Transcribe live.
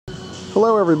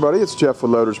Hello everybody, it's Jeff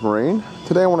with Lodder's Marine.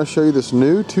 Today I want to show you this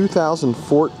new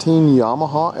 2014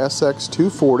 Yamaha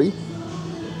SX240.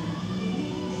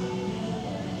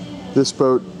 This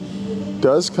boat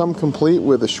does come complete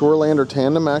with a Shoreland'r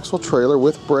Tandem axle trailer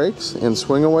with brakes and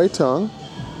swing away tongue.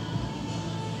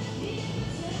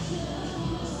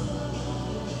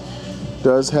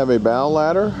 Does have a bow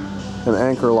ladder and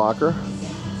anchor locker.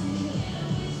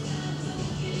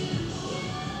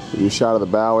 Give you a shot of the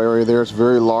bow area there. It's a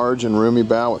very large and roomy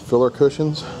bow with filler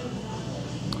cushions.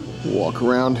 Walk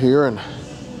around here and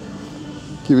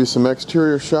give you some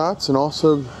exterior shots and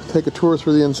also take a tour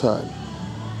through the inside.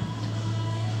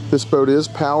 This boat is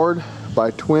powered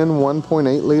by twin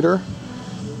 1.8 liter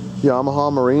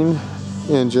Yamaha Marine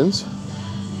engines.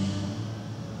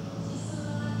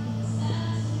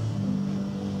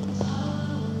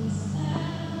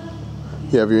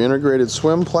 You have your integrated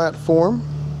swim platform.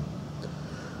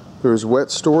 There's wet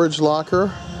storage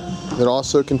locker that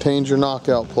also contains your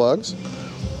knockout plugs.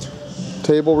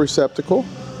 Table receptacle.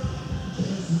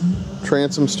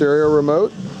 Transom stereo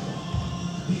remote.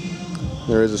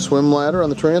 There is a swim ladder on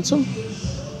the transom.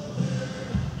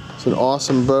 It's an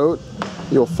awesome boat.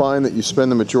 You'll find that you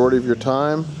spend the majority of your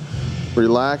time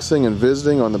relaxing and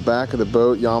visiting on the back of the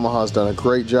boat. Yamaha's done a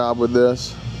great job with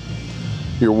this.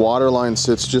 Your water line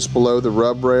sits just below the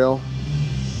rub rail.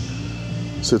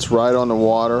 Sits right on the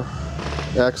water.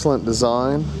 Excellent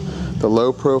design. The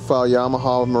low profile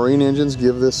Yamaha Marine engines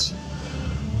give this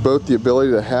boat the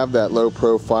ability to have that low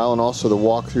profile and also the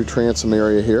walk-through transom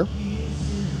area here.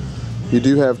 You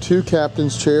do have two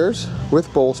captain's chairs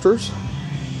with bolsters.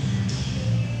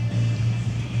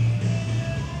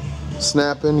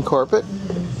 Snap-in carpet.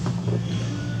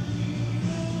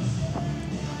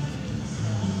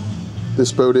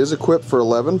 This boat is equipped for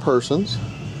 11 persons.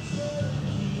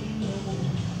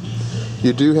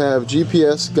 You do have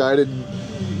GPS guided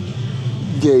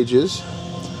gauges,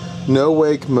 no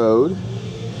wake mode,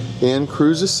 and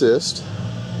cruise assist.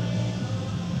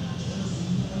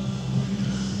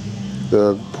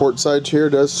 The port side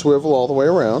chair does swivel all the way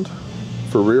around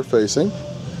for rear facing.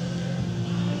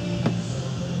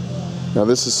 Now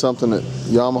this is something that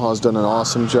Yamaha's done an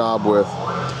awesome job with.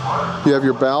 You have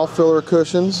your bow filler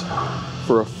cushions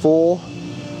for a full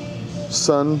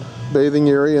sun bathing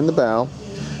area in the bow.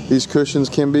 These cushions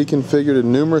can be configured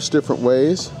in numerous different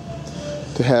ways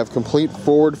to have complete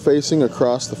forward facing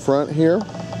across the front here,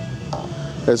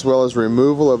 as well as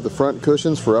removal of the front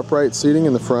cushions for upright seating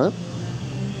in the front.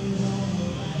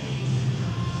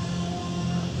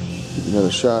 Give you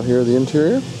another shot here of the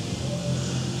interior.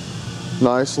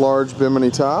 Nice large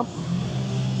Bimini top.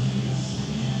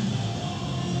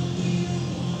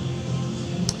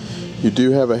 You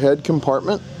do have a head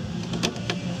compartment.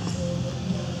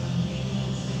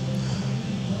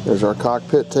 There's our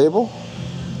cockpit table.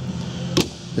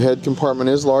 The head compartment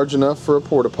is large enough for a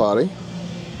porta potty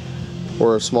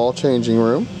or a small changing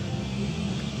room.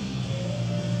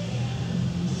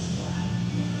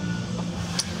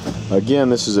 Again,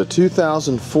 this is a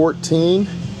 2014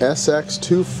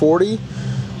 SX240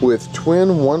 with twin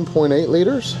 1.8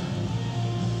 liters.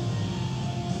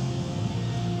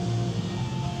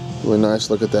 Really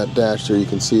nice look at that dash there. You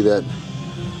can see that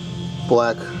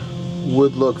black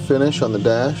wood look finish on the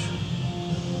dash.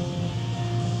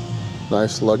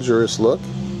 Nice luxurious look.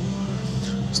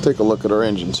 Let's take a look at our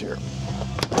engines here.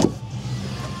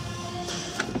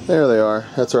 There they are.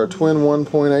 That's our twin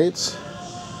 1.8s,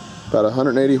 about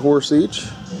 180 horse each.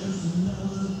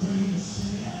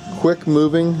 Quick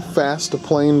moving, fast to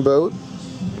plane boat.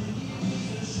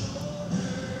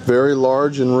 Very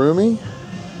large and roomy.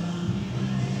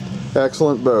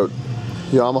 Excellent boat.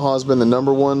 Yamaha's been the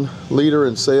 #1 leader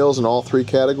in sales in all three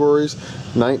categories,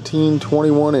 19,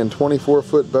 21, and 24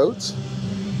 foot boats.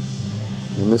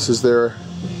 And this is their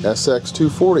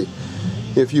SX240.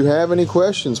 If you have any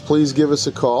questions, please give us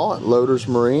a call at Lodder's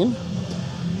Marine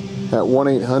at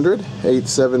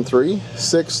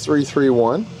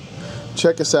 1-800-873-6331.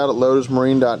 Check us out at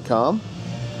loddersmarine.com.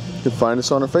 You can find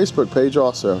us on our Facebook page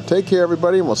also. Take care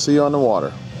everybody, and we'll see you on the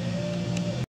water.